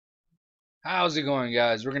How's it going,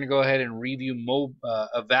 guys? We're going to go ahead and review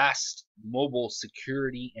Avast mobile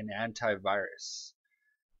security and antivirus.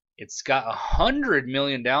 It's got 100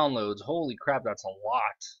 million downloads. Holy crap, that's a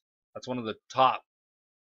lot. That's one of the top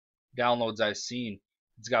downloads I've seen.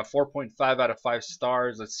 It's got 4.5 out of 5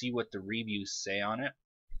 stars. Let's see what the reviews say on it.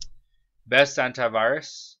 Best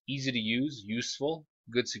antivirus, easy to use, useful,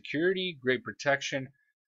 good security, great protection,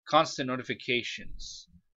 constant notifications.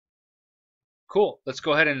 Cool. Let's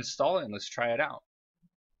go ahead and install it and let's try it out.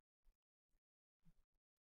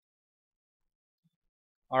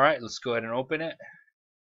 Alright, let's go ahead and open it.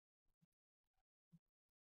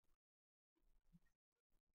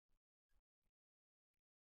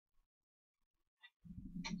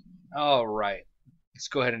 Alright, let's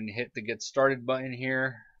go ahead and hit the get started button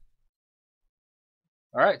here.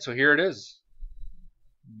 Alright, so here it is.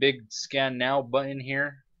 Big scan now button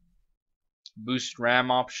here. Boost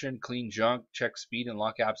RAM option, clean junk, check speed, and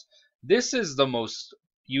lock apps. This is the most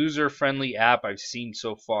user-friendly app I've seen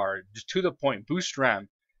so far. Just to the point. Boost RAM,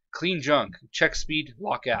 clean junk, check speed,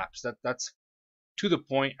 lock apps. That's to the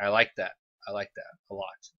point. I like that. I like that a lot.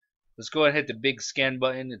 Let's go ahead and hit the big scan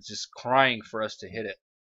button. It's just crying for us to hit it.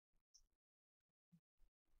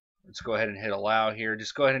 Let's go ahead and hit allow here.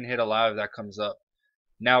 Just go ahead and hit allow if that comes up.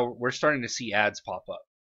 Now we're starting to see ads pop up.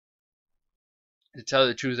 To tell you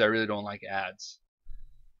the truth, I really don't like ads.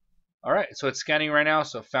 Alright, so it's scanning right now,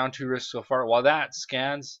 so found 2 risks so far. While that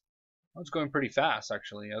scans, it's going pretty fast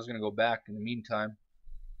actually. I was going to go back in the meantime.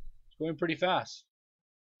 It's going pretty fast.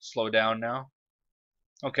 Slow down now.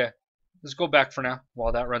 Okay, let's go back for now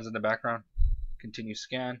while that runs in the background. Continue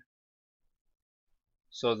scan.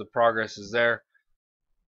 So the progress is there.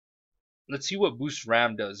 Let's see what boost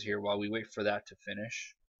RAM does here while we wait for that to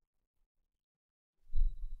finish.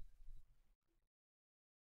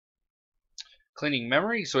 Cleaning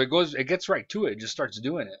memory, so it gets right to it. It just starts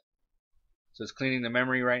doing it. So it's cleaning the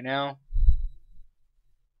memory right now.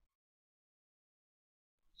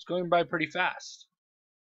 It's going by pretty fast.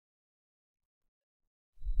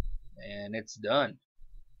 And it's done.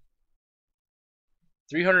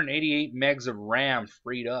 388 megs of RAM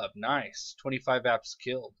freed up. Nice. 25 apps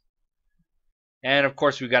killed. And of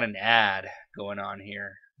course we got an ad going on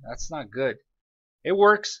here. That's not good. It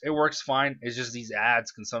works fine. It's just these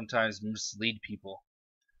ads can sometimes mislead people.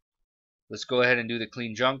 Let's go ahead and do the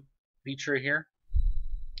clean junk feature here.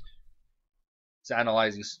 It's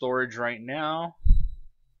analyzing storage right now.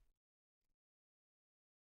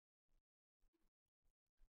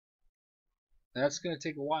 That's going to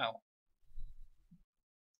take a while.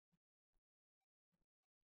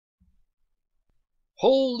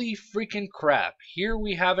 Holy freaking crap. Here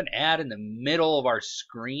we have an ad in the middle of our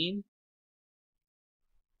screen.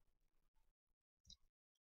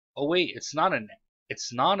 Oh wait, it's not an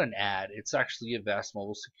ad. It's actually Avast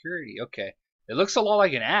mobile security. Okay. It looks a lot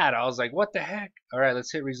like an ad. I was like, what the heck? Alright,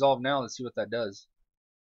 let's hit resolve now. Let's see what that does.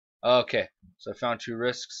 Okay. So I found 2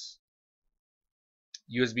 risks.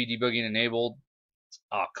 USB debugging enabled.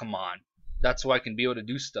 Oh, come on. That's so I can be able to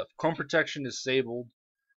do stuff. Chrome protection disabled.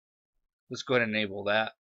 Let's go ahead and enable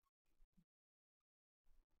that.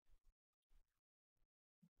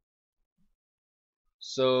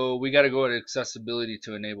 So we got to go to accessibility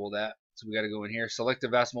to enable that. So we got to go in here, select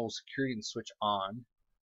Avast mobile security and switch on.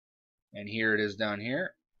 And here it is down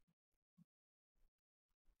here.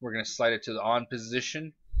 We're going to slide it to the on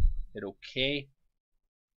position. Hit OK.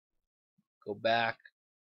 Go back.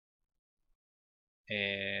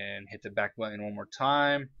 And hit the back button one more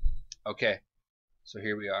time. Okay. So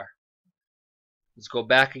here we are. Let's go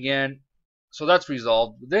back again. So that's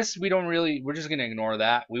resolved. This we don't really. We're just gonna ignore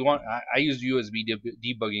that. I use USB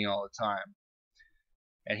debugging all the time.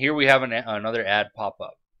 And here we have another ad pop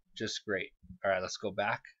up. Just great. All right, let's go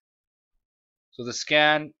back. So the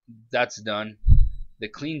scan, that's done. The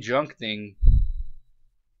clean junk thing.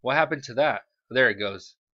 What happened to that? There it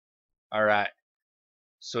goes. All right.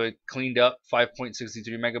 So it cleaned up 5.63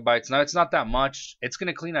 megabytes. Now it's not that much. It's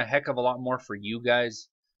gonna clean a heck of a lot more for you guys.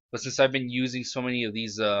 But since I've been using so many of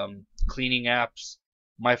these cleaning apps,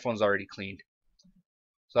 my phone's already cleaned.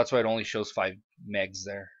 So that's why it only shows 5 megs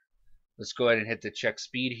there. Let's go ahead and hit the check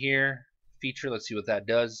speed here feature. Let's see what that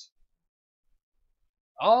does.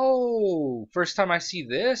 Oh, first time I see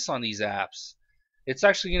this on these apps. It's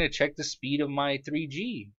actually going to check the speed of my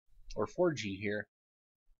 3G or 4G here.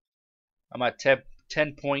 I'm at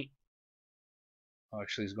 10 point. Oh,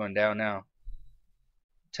 actually, it's going down now.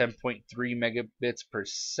 10.3 megabits per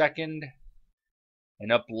second,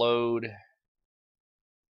 and upload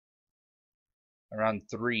around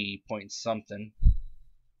 3 point something.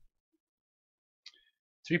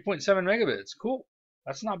 3.7 megabits. Cool.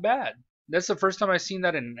 That's not bad. That's the first time I've seen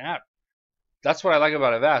that in an app. That's what I like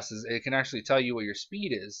about Avast, is it can actually tell you what your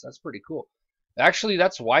speed is. That's pretty cool. Actually,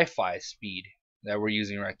 that's Wi-Fi speed that we're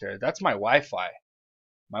using right there. That's my Wi-Fi.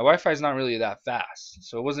 My Wi-Fi is not really that fast,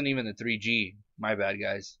 so it wasn't even the 3G. My bad,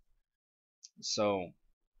 guys. So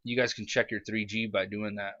you guys can check your 3G by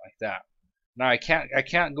doing that like that. Now I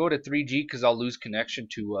can't go to 3G because I'll lose connection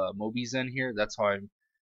to MobiZen here. That's how I'm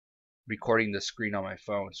recording the screen on my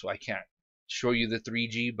phone, so I can't show you the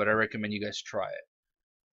 3G, but I recommend you guys try it.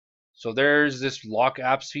 So there's this lock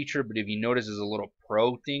apps feature, but if you notice there's a little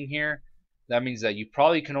pro thing here, that means that you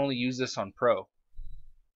probably can only use this on pro.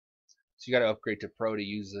 So you got to upgrade to pro to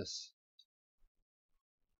use this.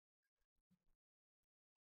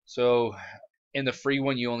 So in the free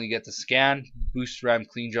one, you only get to scan, boost RAM,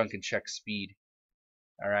 clean junk, and check speed.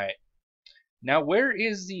 Alright. Now where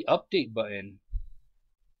is the update button?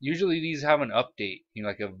 Usually these have an update,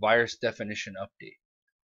 like a virus definition update.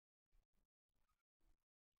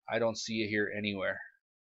 I don't see it here anywhere.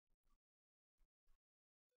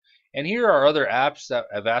 And here are other apps that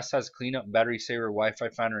Avast has: Cleanup, Battery Saver, Wi-Fi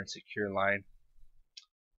Finder, and Secure Line.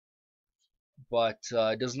 But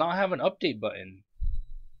it does not have an update button.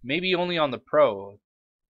 Maybe only on the Pro.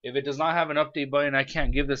 If it does not have an update button, I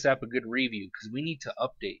can't give this app a good review because we need to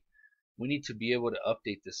update. We need to be able to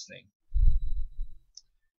update this thing.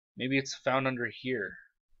 Maybe it's found under here.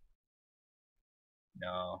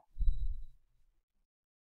 No.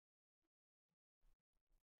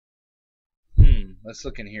 Let's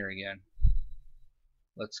look in here again.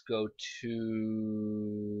 Let's go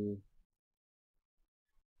to...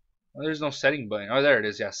 Oh, there's no setting button. Oh, there it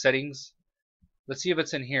is. Yeah, settings. Let's see if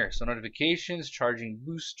it's in here. So notifications, charging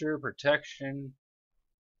booster, protection,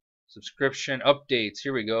 subscription, updates.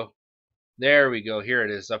 Here we go. There we go. Here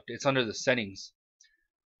it is. It's under the settings.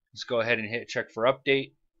 Let's go ahead and hit check for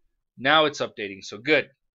update. Now it's updating. So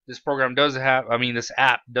good. This program does have, this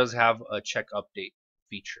app does have a check update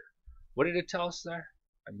feature. What did it tell us there?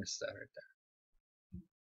 I missed that right there.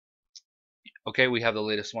 Okay, we have the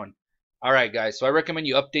latest one. Alright guys, so I recommend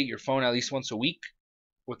you update your phone at least once a week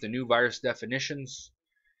with the new virus definitions.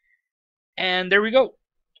 And there we go.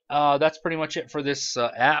 That's pretty much it for this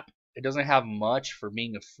app. It doesn't have much for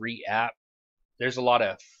being a free app. There's a lot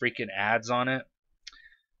of freaking ads on it.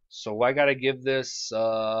 So I gotta give this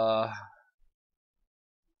I'm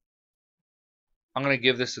gonna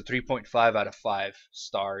give this a 3.5 out of 5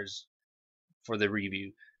 stars for the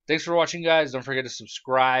review. Thanks for watching, guys. Don't forget to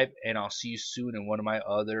subscribe, and I'll see you soon in one of my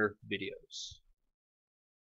other videos.